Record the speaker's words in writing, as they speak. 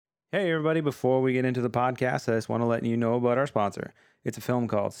Hey, everybody, before we get into the podcast, I just want to let you know about our sponsor. It's a film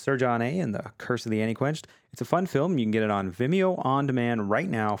called Sir John A. and the Curse of the Anti-Quenched. It's a fun film. You can get it on Vimeo on demand right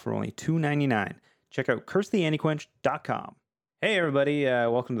now for only $2.99. Check out curseoftheantiquenched.com. Hey, everybody,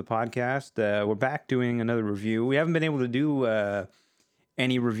 welcome to the podcast. We're back doing another review. We haven't been able to do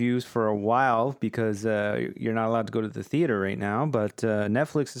any reviews for a while because you're not allowed to go to the theater right now, but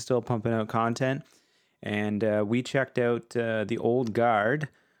Netflix is still pumping out content, and we checked out The Old Guard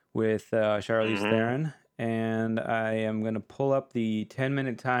with Charlize Theron, and I am going to pull up the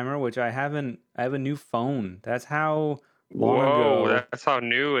 10-minute timer, which I have a new phone. That's how long Whoa, ago. that's how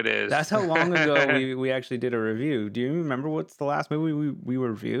new it is. That's how long ago we actually did a review. Do you remember what's the last movie we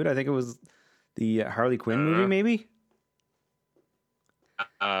reviewed? I think it was the Harley Quinn movie, maybe?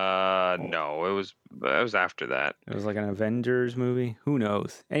 No, it was after that. It was like an Avengers movie. Who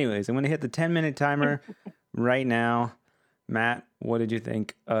knows? Anyways, I'm going to hit the 10-minute timer right now. Matt, what did you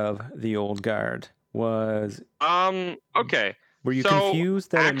think of The Old Guard? Okay. Were you So,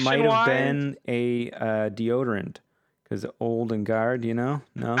 confused that it might have action-wise- been a deodorant? Because old and guard, you know?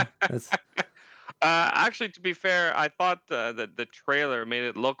 No? That's Actually, to be fair, I thought the trailer made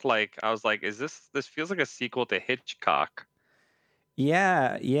it look like I was like, this feels like a sequel to Hitchcock,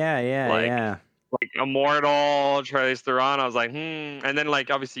 yeah. like Immortal, Charlize Theron. I was like, and then like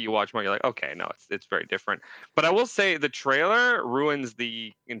obviously you watch more, you're like, okay, no, it's very different. But I will say the trailer ruins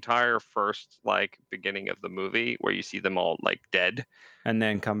the entire first like beginning of the movie where you see them all like dead. And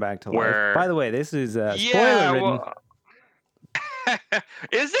then come back to life. Where By the way, this is spoiler yeah, ridden. well,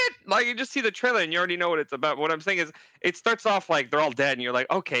 is it like you just see the trailer and you already know what it's about? What I'm saying is, it starts off like they're all dead, and you're like,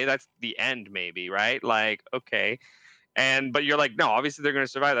 okay, that's the end, maybe, right? Like, okay, but you're like, no, obviously they're gonna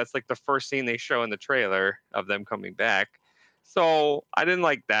survive. That's like the first scene they show in the trailer of them coming back. So I didn't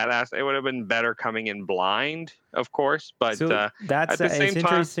like that aspect. It would have been better coming in blind, of course, but So that's at the same it's time,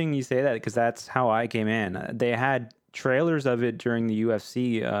 interesting you say that because that's how I came in. They had trailers of it during the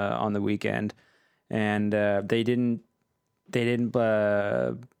UFC on the weekend, and they didn't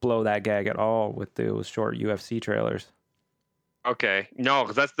blow that gag at all with those short UFC trailers. okay, no,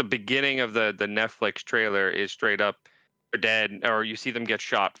 because that's the beginning of the Netflix trailer. Is straight up they're dead, or you see them get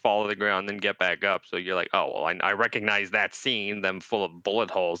shot, fall to the ground, then get back up. So you're like, oh well, I recognize that scene, them full of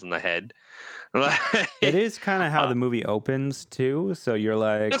bullet holes in the head. It is kind of how the movie opens too. So you're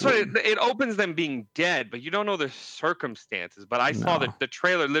like, That's what it opens them being dead, but you don't know the circumstances. But I saw no. that the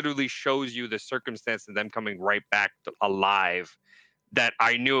trailer literally shows you the circumstance of them coming right back alive. That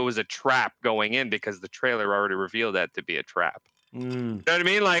I knew it was a trap going in because the trailer already revealed that to be a trap. You know what I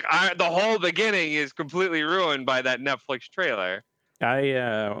mean? Like the whole beginning is completely ruined by that Netflix trailer.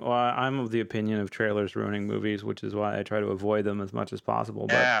 I'm of the opinion of trailers ruining movies, which is why I try to avoid them as much as possible.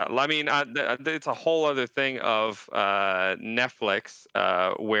 But Yeah, I mean, it's a whole other thing of Netflix,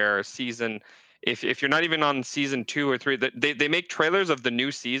 where if you're not even on season 2 or 3, they make trailers of the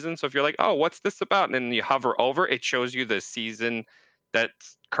new season. So if you're like, oh, what's this about? And then you hover over, it shows you the season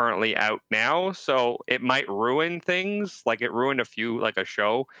that's currently out now. So it might ruin things. Like it ruined a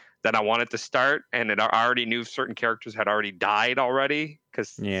show that I wanted to start, and I already knew certain characters had already died already because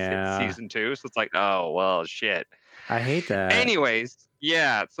it's yeah, season 2. So it's like, oh well, shit. I hate that. Anyways,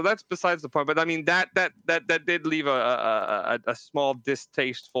 yeah, so that's besides the point. But I mean, that did leave a small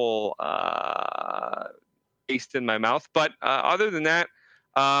distasteful taste in my mouth. But other than that,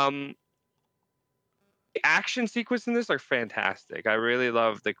 um, the action sequences in this are fantastic. I really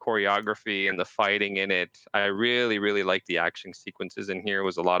love the choreography and the fighting in it. I really, really like the action sequences in here. It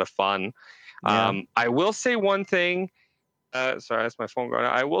was a lot of fun. Yeah. I will say one thing. Sorry, that's my phone going.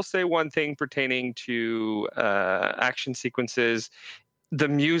 I will say one thing pertaining to action sequences. The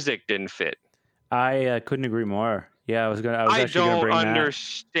music didn't fit. I couldn't agree more. Yeah, I was I actually gonna don't bring that.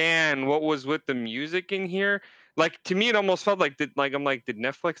 understand what was with the music in here. Like to me, it almost felt like did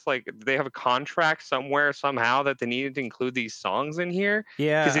Netflix did they have a contract somewhere somehow that they needed to include these songs in here?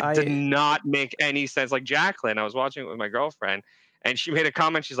 Because Yeah, it did not make any sense. Like Jacqueline, I was watching it with my girlfriend, and she made a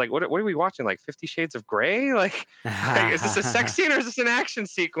comment. She's like, "What are we watching? Like 50 Shades of Grey? Like, is this a sex scene or is this an action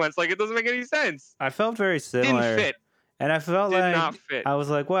sequence? Like, it doesn't make any sense. I felt very Didn't similar, fit. and I felt Did like not fit. I was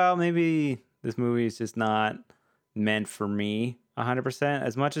like, well, maybe this movie is just not meant for me 100%.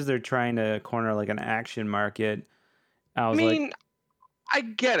 As much as they're trying to corner like an action market, I I was like, mean, I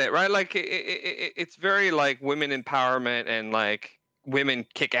get it, right? Like it's very like women empowerment and like women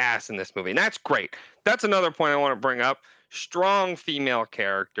kick ass in this movie. And that's great. That's another point I want to bring up. Strong female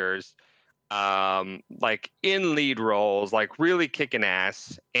characters, like in lead roles, like really kicking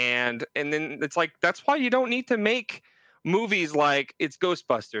ass. And then it's like that's why you don't need to make movies like it's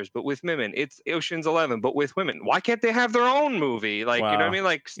Ghostbusters, but with women. It's Ocean's 11, but with women. Why can't they have their own movie? Like, you know what I Wow. mean?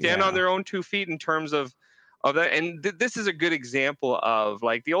 Like stand on Yeah. their own 2 feet in terms of that. And this is a good example of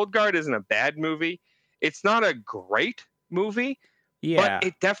like The Old Guard isn't a bad movie. It's not a great movie, but Yeah.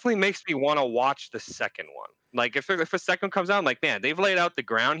 it definitely makes me want to watch the second one. Like if a second comes out, I'm like, man, they've laid out the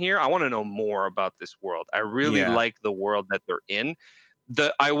ground here. I want to know more about this world. I really Yeah. like the world that they're in.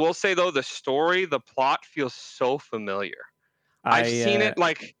 I will say though, the story, the plot feels so familiar. I've seen I it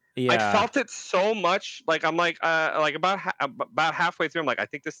like I yeah. felt it so much. Like I'm like about halfway through, I'm like, I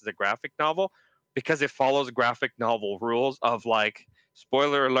think this is a graphic novel because it follows graphic novel rules of like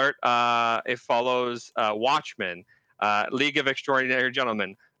spoiler alert. It follows Watchmen, League of Extraordinary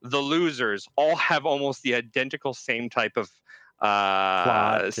Gentlemen, The Losers. All have almost the identical same type of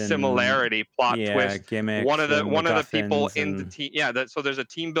Plot and similarity, plot yeah, twist. gimmicks and One of the people MacGuffins in the and team, yeah. So there's a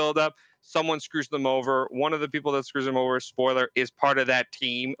team build up. Someone screws them over. One of the people that screws them over, spoiler, is part of that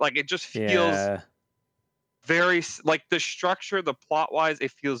team. Like it just feels yeah. very like the structure, the plot wise,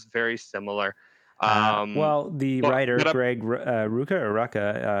 it feels very similar. Well, the But writer but Greg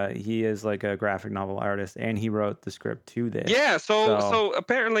Rucka, he is like a graphic novel artist, and he wrote the script to this. yeah, So so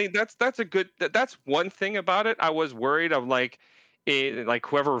apparently that's a good that's one thing about it. I was worried of like like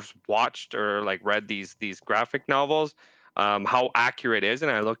whoever's watched or like read these graphic novels, how accurate it is,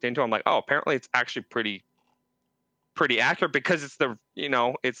 and I looked into it, I'm like, oh, apparently it's actually pretty accurate because it's the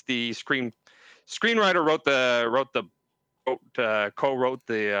it's the screenwriter co-wrote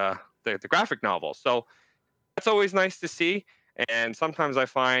the graphic novel. So that's always nice to see. And sometimes I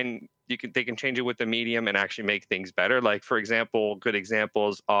find they can change it with the medium and actually make things better. Like for example, good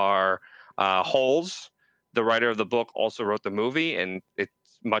examples are Holes. The writer of the book also wrote the movie, and it's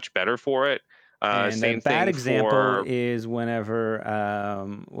much better for it. and a Same bad thing example for is whenever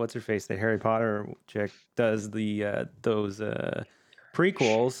what's her face, the Harry Potter chick does the those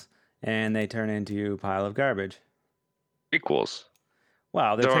prequels, and they turn into a pile of garbage. prequels.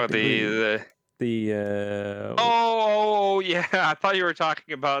 Wow, they're technically The the oh yeah, I thought you were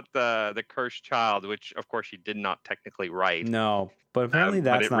talking about the Cursed Child, which of course she did not technically write, no, but apparently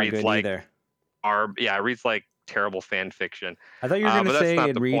but that's it not reads good like either. it reads like terrible fan fiction. I thought you were gonna But that's say not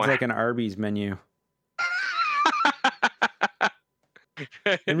it the reads point. like an Arby's menu.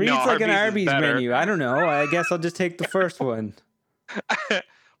 It No, reads like an Arby's is Arby's better. menu. I don't know. I guess I'll just take the first one.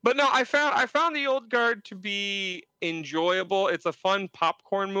 But no, I found The Old Guard to be enjoyable. It's a fun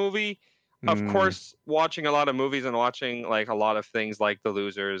popcorn movie. Of Mm, course, watching a lot of movies and watching like a lot of things like The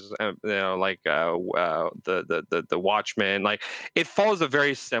Losers, like the Watchmen, like it follows a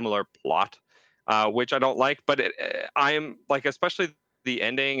very similar plot, which I don't like. But I am like especially the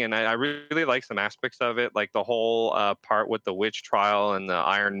ending, and I really like some aspects of it, like the whole part with the witch trial and the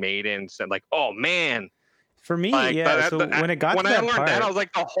Iron Maidens, and like oh man, for me, like yeah. So when it got when to I that learned that, I part, was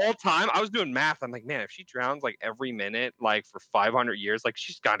like, the whole time I was doing math. I'm like, man, if she drowns like every minute, like for 500 years, like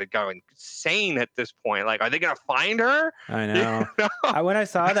she's got to go insane at this point. Like, are they gonna find her? I You know. know? When I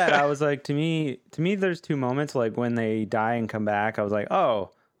saw that, I was like, to me, there's two moments. Like when they die and come back, I was like,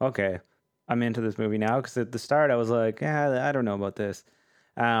 oh, okay, I'm into this movie now. Because at the start, I was like, yeah, I don't know about this.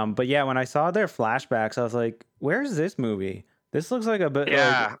 But yeah, when I saw their flashbacks, I was like, where's this movie? This looks like a bit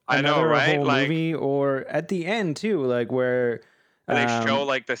like Yeah, I know, another right? whole Like, movie, or at the end too, like where, and they show um,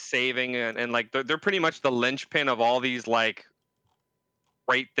 like the saving and like they're pretty much the linchpin of all these like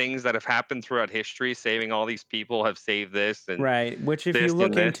great things that have happened throughout history. Saving all these people have saved this and right. Which, if you this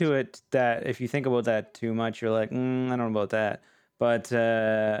and look this. into it, that if you think about that too much, you're like, I don't know about that. But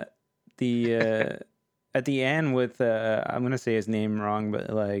the at the end with I'm gonna say his name wrong, but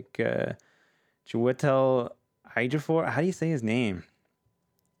like Chiwetel Ejiofor. How do you say his name?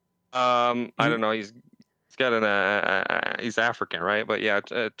 I He, don't know. He's got an he's African, right? But yeah,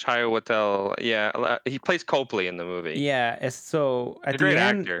 Chiwetel. Yeah, he plays Copley in the movie. yeah. So He's at a the great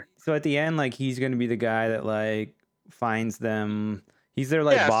end, actor. like he's gonna be the guy that like finds them. He's their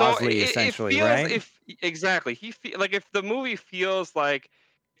like Yeah, so Bosley it essentially, feels right? if exactly like if the movie feels like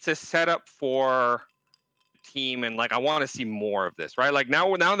it's a setup for team and like I want to see more of this, right? Like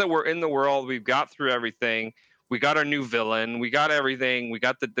now that we're in the world, we've got through everything. We got our new villain. We got everything. We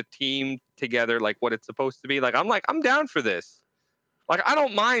got the team together, like what it's supposed to be. Like I'm down for this. Like I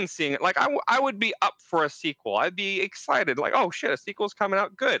don't mind seeing it. Like I would be up for a sequel. I'd be excited. Like oh shit, a sequel's coming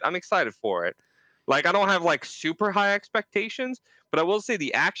out. Good. I'm excited for it. Like I don't have like super high expectations, but I will say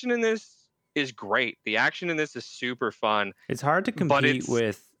the action in this is great. The action in this is super fun. It's hard to But compete it's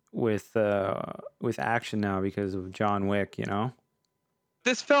with action now because of John Wick, you know?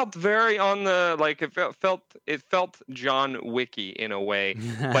 this felt very on the like it felt John Wicky in a way,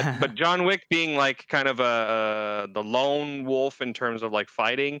 but John Wick being like kind of the lone wolf in terms of like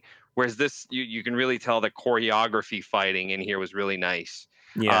fighting, whereas this you can really tell the choreography fighting in here was really nice.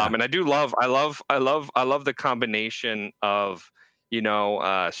 Yeah. And I love the combination of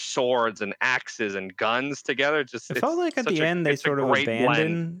swords and axes and guns together. Just It felt like at the end it's a great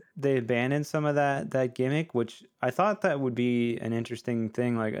blend. they abandoned some of that gimmick, which I thought that would be an interesting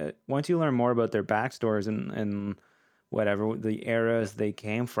thing. Like once you learn more about their backstories and whatever the eras they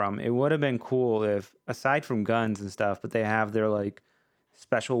came from, it would have been cool if aside from guns and stuff, but they have their like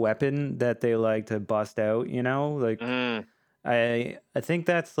special weapon that they like to bust out. Like Mm. I think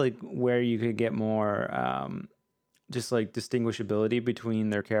that's like where you could get more just like distinguishability between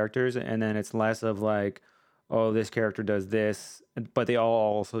their characters, and then it's less of like, oh, this character does this, but they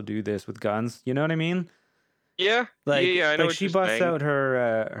all also do this with guns. You know what I mean? Yeah, yeah, Like yeah. I know what she you're busts saying. out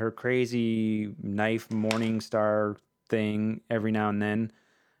her crazy knife Morning Star thing every now and then,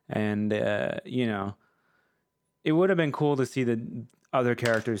 and it would have been cool to see the other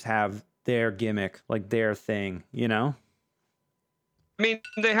characters have their gimmick, like their thing. I mean,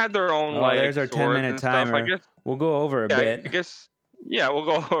 they had their own Oh, like there's our ten swords minute and stuff. I timer. guess. We'll go over a Yeah, I bit. guess. Yeah, we'll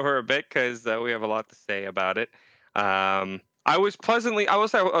go over a bit because we have a lot to say about it. I was pleasantly, I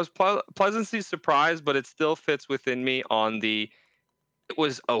was, I was pleasantly surprised, but it still fits within me on the. It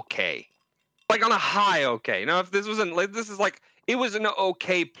was okay, like on a high okay. Now, if this wasn't like this is like it was an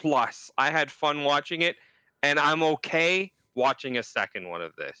okay plus. I had fun watching it, and I'm okay watching a second one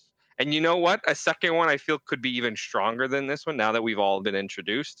of this. And you know what? A second one I feel could be even stronger than this one now that we've all been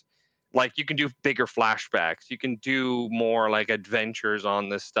introduced. Like you can do bigger flashbacks. You can do more like adventures on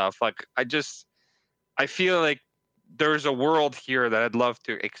this stuff. Like I feel like there's a world here that I'd love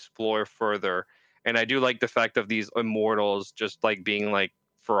to explore further. And I do like the fact of these immortals just like being like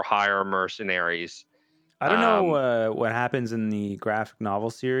for hire mercenaries. I don't know Um, what happens in the graphic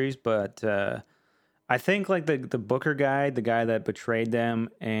novel series, but I think like the Booker guy, the guy that betrayed them,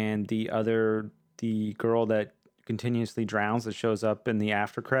 and the girl that continuously drowns that shows up in the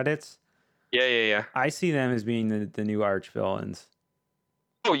after credits. yeah, yeah, yeah. I see them as being the new arch villains.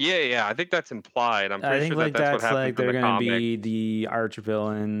 Oh, yeah, yeah. I think that's implied. I'm I pretty think sure that like that's what that's happens like in they're the gonna comic. be the arch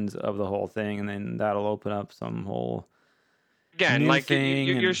villains of the whole thing, and then that'll open up some whole Again, new like thing.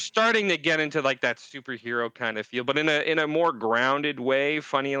 you're And starting to get into like that superhero kind of feel, but in a more grounded way.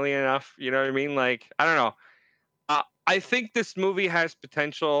 Funnily enough, you know what I mean? Like I don't know. I think this movie has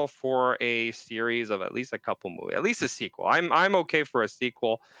potential for a series of at least a couple movies, at least a sequel. I'm okay for a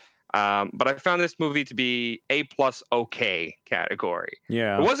sequel, but I found this movie to be A plus okay category. It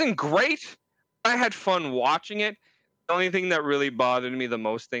yeah, wasn't great. I had fun watching it. The only thing that really bothered me the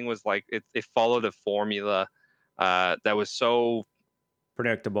most thing was like it followed a formula that was so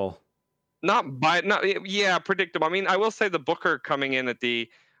predictable. not yeah predictable. I mean, I will say the Booker coming in at the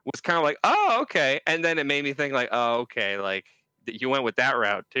was kind of like oh okay, and then it made me think like oh okay like you went with that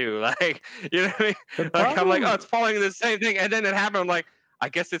route too like you know what I mean The like I'm like oh it's problem following the same thing and then it happened. I'm like I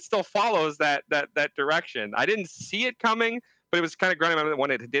guess it still follows that direction. I didn't see it coming, but it was kind of grinding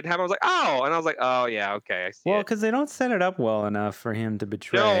when it did happen. I was like oh, and I was like oh yeah okay I see Well, it. because they don't set it up well enough for him to No,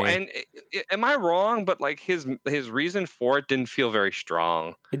 betray. and am I wrong? But like his reason for it didn't feel very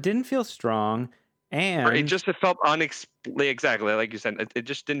strong. It didn't feel strong, Or it and just it felt exactly like you said. It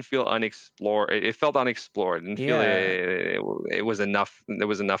just didn't feel unexplored. It felt unexplored. It didn't feel yeah, it was enough. There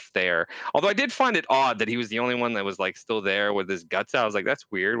was enough there. Although I did find it odd that he was the only one that was like still there with his guts out. I was like, that's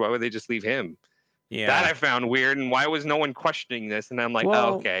weird. Why would they just leave him? That yeah. I found weird. And why was no one questioning this? And I'm like, oh,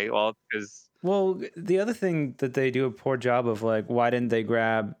 Well, okay, well, because the other thing that they do a poor job of, like, why didn't they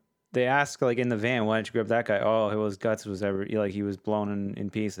grab? They ask like in the van, why didn't you grab that guy? Oh, his guts was like he was blown in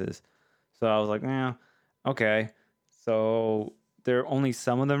pieces. So I was like, yeah, okay. So there only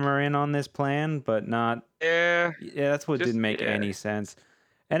some of them are in on this plan, but not. yeah, Yeah, that's what just didn't make yeah. any sense.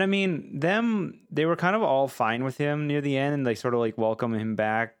 And I mean, they were kind of all fine with him near the end, and they sort of like welcome him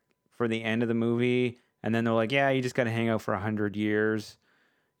back for the end of the movie. And then they're like, yeah, you just got to hang out for 100 years,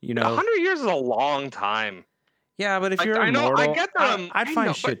 you A know? hundred years is a long time. Yeah, but if Like you're I know, I immortal, get that. I'd I find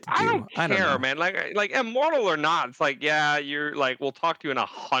know, but shit to I don't do. I don't care, know. man. Like immortal or not, it's like, yeah, you're like, we'll talk to you in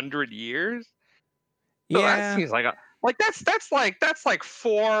 100 years. So that Yeah, seems like like that's like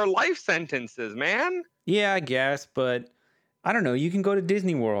 4 life sentences, man. yeah, I guess, but I don't know. You can go to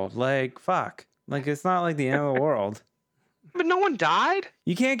Disney World. Like, fuck. Like, it's not like the end of the world. But no one died.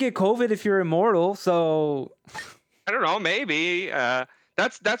 You can't get COVID if you're immortal, so I don't know. Maybe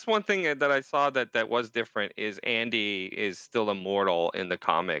that's one thing that I saw that was different is Andy is still immortal in the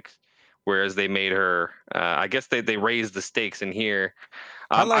comics, whereas they made her. I guess they raised the stakes in here.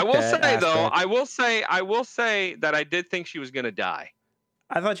 I I like will that say though, aspect. I will say that I did think she was gonna die.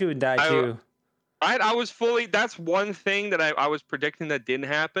 I thought you would die I too. I was fully. That's one thing that I was predicting that didn't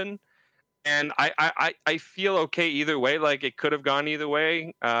happen, and I feel okay either way. Like it could have gone either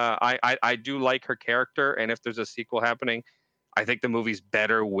way. I do like her character, and if there's a sequel happening, I think the movie's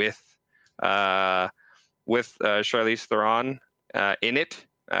better uh Charlize Theron in it.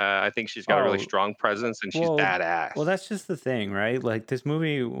 I think she's got a really Oh, strong presence, and she's well, badass. well, that's just the thing, right? Like this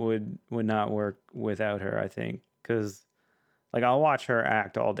movie would not work without her, I think, because like I'll watch her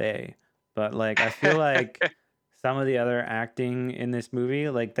act all day, but like I feel like some of the other acting in this movie,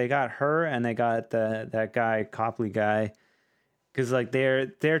 like they got her and they got that guy Copley guy, because like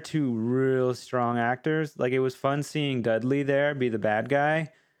they're two real strong actors. Like it was fun seeing Dudley there be the bad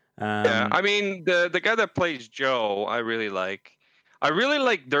guy. Yeah, Um, I mean the guy that plays Joe, I really like. I really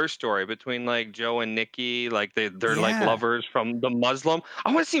like their story between like Joe and Nikki, like they're like yeah, lovers from the Muslim.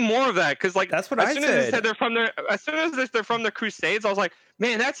 I want to see more of that because like that's what I said. as soon as they're from the Crusades, I was like,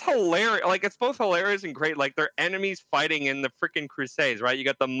 man, that's hilarious. Like it's both hilarious and great. Like they're enemies fighting in the freaking Crusades, right? You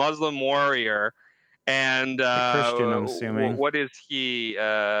got the Muslim warrior, and A Christian, I'm assuming. what is he?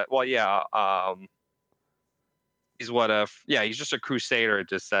 Well, yeah, he's what yeah, he's just a crusader, it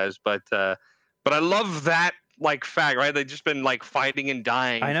just says, but I love that like fact, right? They've just been like fighting and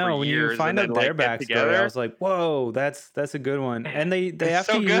dying I for know when you years and find then out their like get backstory, I together. was like, "Whoa, that's a good one." And they It's have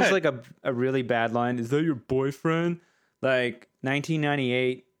to so use good. like a really bad line. Is that your boyfriend? Like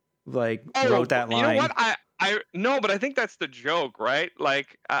 1998, like Oh, wrote that you know what? line. I no, but I think that's the joke, right?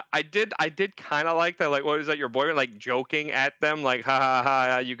 Like I did kind of like that. Like, what is that? Your boyfriend? Like joking at them, like, ha ha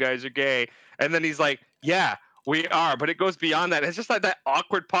ha, you guys are gay. And then he's like, yeah, we are. But it goes beyond that. It's just like that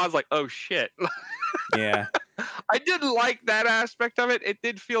awkward pause, like, oh shit. Yeah, I did like that aspect of it. It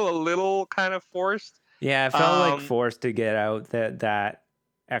did feel a little kind of forced. yeah. It felt like Um, forced to get out that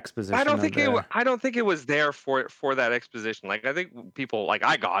exposition of the. I don't think it was there for that exposition. Like I think people like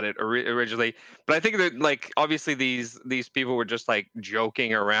I got it originally, but I think that like obviously these people were just like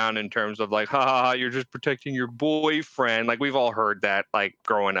joking around in terms of like, ha ha, ha, you're just protecting your boyfriend. Like we've all heard that like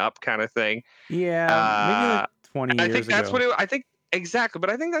growing up kind of thing. Yeah, maybe like Uh, 20 and I think years that's what ago. I think exactly. But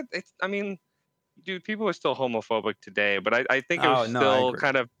I think that it's. I mean, dude, people are still homophobic today, but I think it was Oh no, I still agree.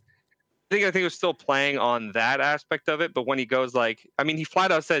 kind of I think it was still playing on that aspect of it, but when he goes like, I mean, he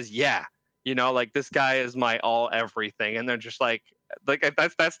flat out says, "Yeah, you know, like this guy is my all everything," and they're just like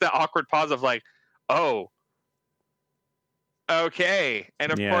that's the awkward pause of like, "Oh, okay."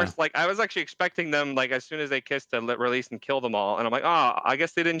 And of Yeah, course, like I was actually expecting them like as soon as they kissed to release and kill them all, and I'm like, "Oh, I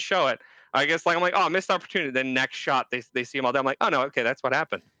guess they didn't show it." I guess like I'm like, "Oh, missed opportunity." Then next shot, they see them all dead. I'm like, "Oh no, okay, that's what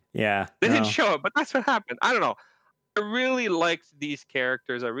happened." yeah. They didn't No, show it, but that's what happened. I don't know. I really liked these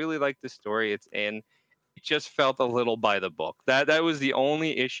characters. I really liked the story it's in. It just felt a little by the book. That was the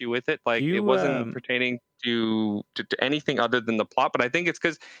only issue with it. do Like it you wasn't pertaining to anything other than the plot. But I think it's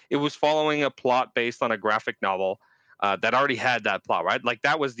because it was following a plot based on a graphic novel that already had that plot, right? Like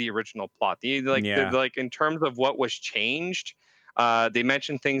that was the original plot. Yeah. Like in terms of what was changed. They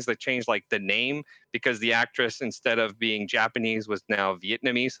mentioned things that changed, like the name, because the actress, instead of being Japanese, was now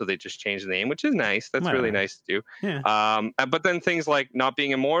Vietnamese. So they just changed the name, which is nice. That's really Whatever. nice to do. Yeah. But then things like not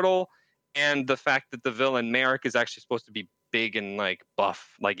being immortal and the fact that the villain Merrick is actually supposed to be big and like buff,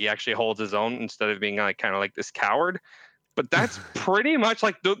 like he actually holds his own instead of being like kind of like this coward. But that's pretty much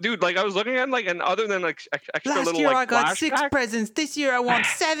like, dude. Like I was looking at like, and other than like extra Last little year like I got 6 flashbacks, presents. This year I want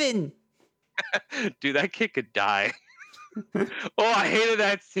 7. dude, that kid could die. Oh, I hated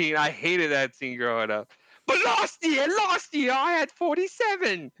that scene. I hated that scene growing up. But last year I had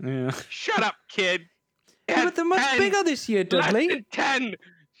 47. Yeah. Shut up, kid. I Yeah, had but they're much 10. bigger this year, Less Dudley. than 10.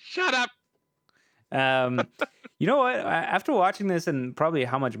 Shut up. Um, you know what? After watching this and probably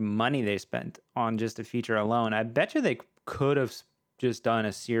how much money they spent on just a feature alone, I bet you they could have just done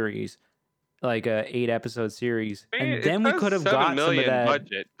a series, like a 8 episode series, I mean, and it then we says could have 7 got some of million that.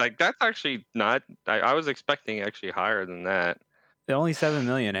 budget. Like that's actually not. I was expecting actually higher than that. Only 7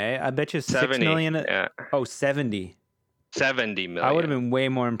 million, eh? I bet you 6 70. million. Yeah. Oh, 70. 70 I would have million. been way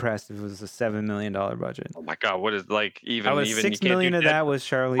more impressed if it was a $7 million budget. Oh my god, what is like I was even you 6 can't do million of Dead that was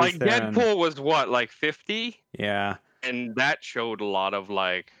Charlize like Theron. Deadpool was what, like 50? Yeah, And that showed a lot of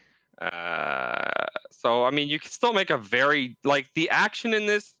like so I mean you can still make a very like the action in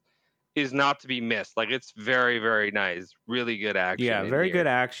this is not to be missed. Like it's very, very nice. Really good action yeah, in very good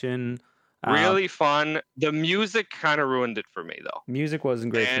here. action. Really fun. The music kind of ruined it for me though. Music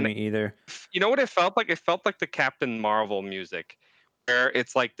wasn't great for And me either. you know what it felt like? It felt like the Captain Marvel music, where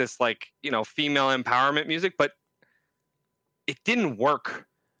it's like this, like, you know, female empowerment music, but it didn't work.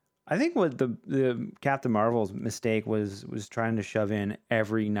 I think what the Captain Marvel's mistake was trying to shove in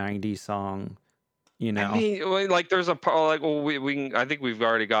every 90s song, you know. I mean, like there's a like well, we can, I think we've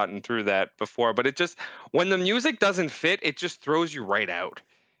already gotten through that before, but it just when the music doesn't fit, it just throws you right out.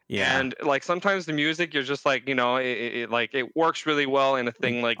 Yeah. And like sometimes the music, you're just like, it works really well in a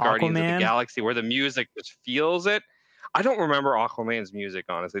thing like Guardians of the Aquaman? Galaxy where the music just feels it. I don't remember Aquaman's music,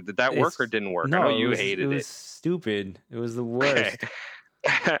 honestly. Did that work or didn't work? I know you hated it it. was stupid. It was the worst.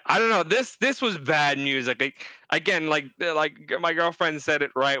 I don't know. This was bad music. Like again, like my girlfriend said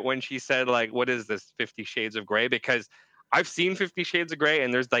it right when she said like, "What is this 50 Shades of Grey?" Because I've seen 50 Shades of Grey,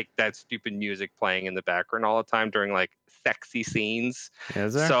 and there's like that stupid music playing in the background all the time during like sexy scenes.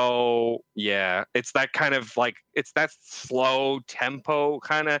 Is there? So yeah, it's that kind of like it's that slow tempo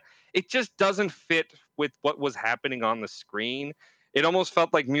kind of. It just doesn't fit with what was happening on the screen. It almost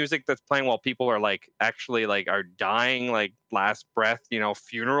felt like music that's playing while people are like actually like are dying, like last breath,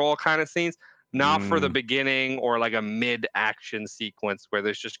 funeral kind of scenes, not for the beginning or like a mid-action sequence where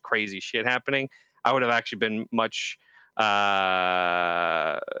there's just crazy shit happening. I would have actually been much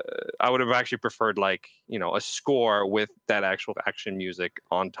I would have actually preferred like, a score with that actual action music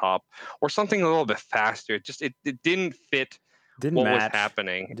on top or something a little bit faster. It didn't fit what was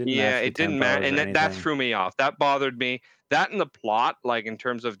happening. It didn't match, and that threw me off. That bothered me. That and the plot, like in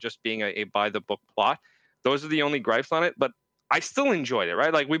terms of just being a by the book plot, those are the only gripes on it. But I still enjoyed it.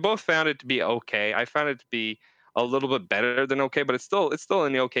 Right? Like we both found it to be okay. I found it to be a little bit better than okay, but it's still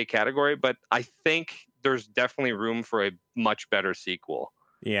in the okay category. But I think there's definitely room for a much better sequel.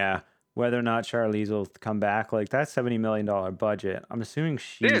 Yeah. Whether or not Charlize will come back, like that $70 million budget, I'm assuming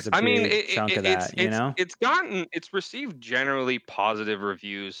she's a big chunk of that, It's received generally positive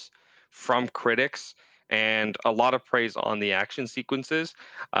reviews from critics and a lot of praise on the action sequences.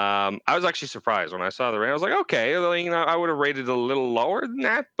 I was actually surprised when I saw the rating. I was like, okay, I would have rated it a little lower than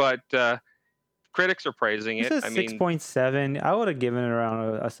that, but critics are praising it. This is 6.7. I would have given it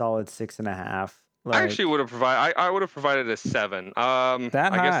around a solid 6.5. Like, I actually would have provided. I would have provided a 7. That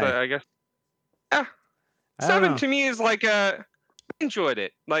high? I guess. Yeah, 7 to me is like I enjoyed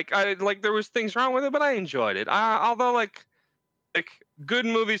it. Like there was things wrong with it, but I enjoyed it. Although like good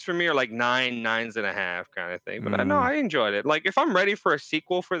movies for me are like 9.5 kind of thing. But I enjoyed it. Like if I'm ready for a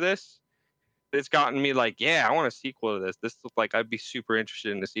sequel for this, it's gotten me like, yeah, I want a sequel to this. This looked like I'd be super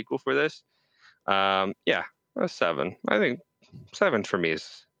interested in a sequel for this. Yeah, a 7. I think 7 for me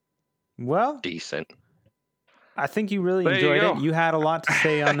is. Well, decent. I think you really enjoyed it. You had a lot to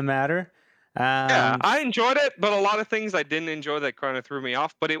say on the matter. Yeah, I enjoyed it, but a lot of things I didn't enjoy that kind of threw me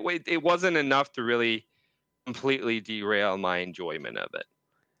off. But it wasn't enough to really completely derail my enjoyment of it.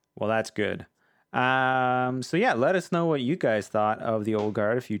 Well, that's good. So yeah, let us know what you guys thought of The Old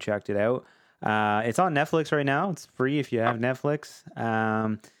Guard if you checked it out. It's on Netflix right now. It's free if you have Netflix.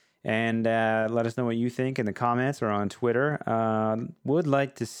 And let us know what you think in the comments or on Twitter. Would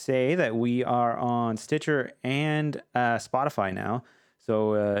like to say that we are on Stitcher and Spotify now.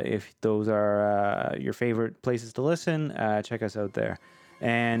 So if those are your favorite places to listen, check us out there.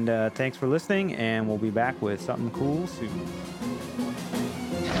 And thanks for listening, and we'll be back with something cool soon.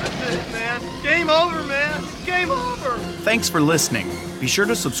 That's it, man. Game over, man. Game over. Thanks for listening. Be sure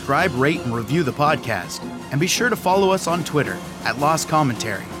to subscribe, rate, and review the podcast. And be sure to follow us on Twitter at Lost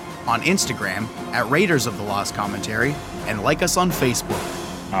Commentary, on Instagram at Raiders of the Lost Commentary, and like us on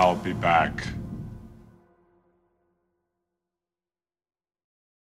Facebook. I'll be back.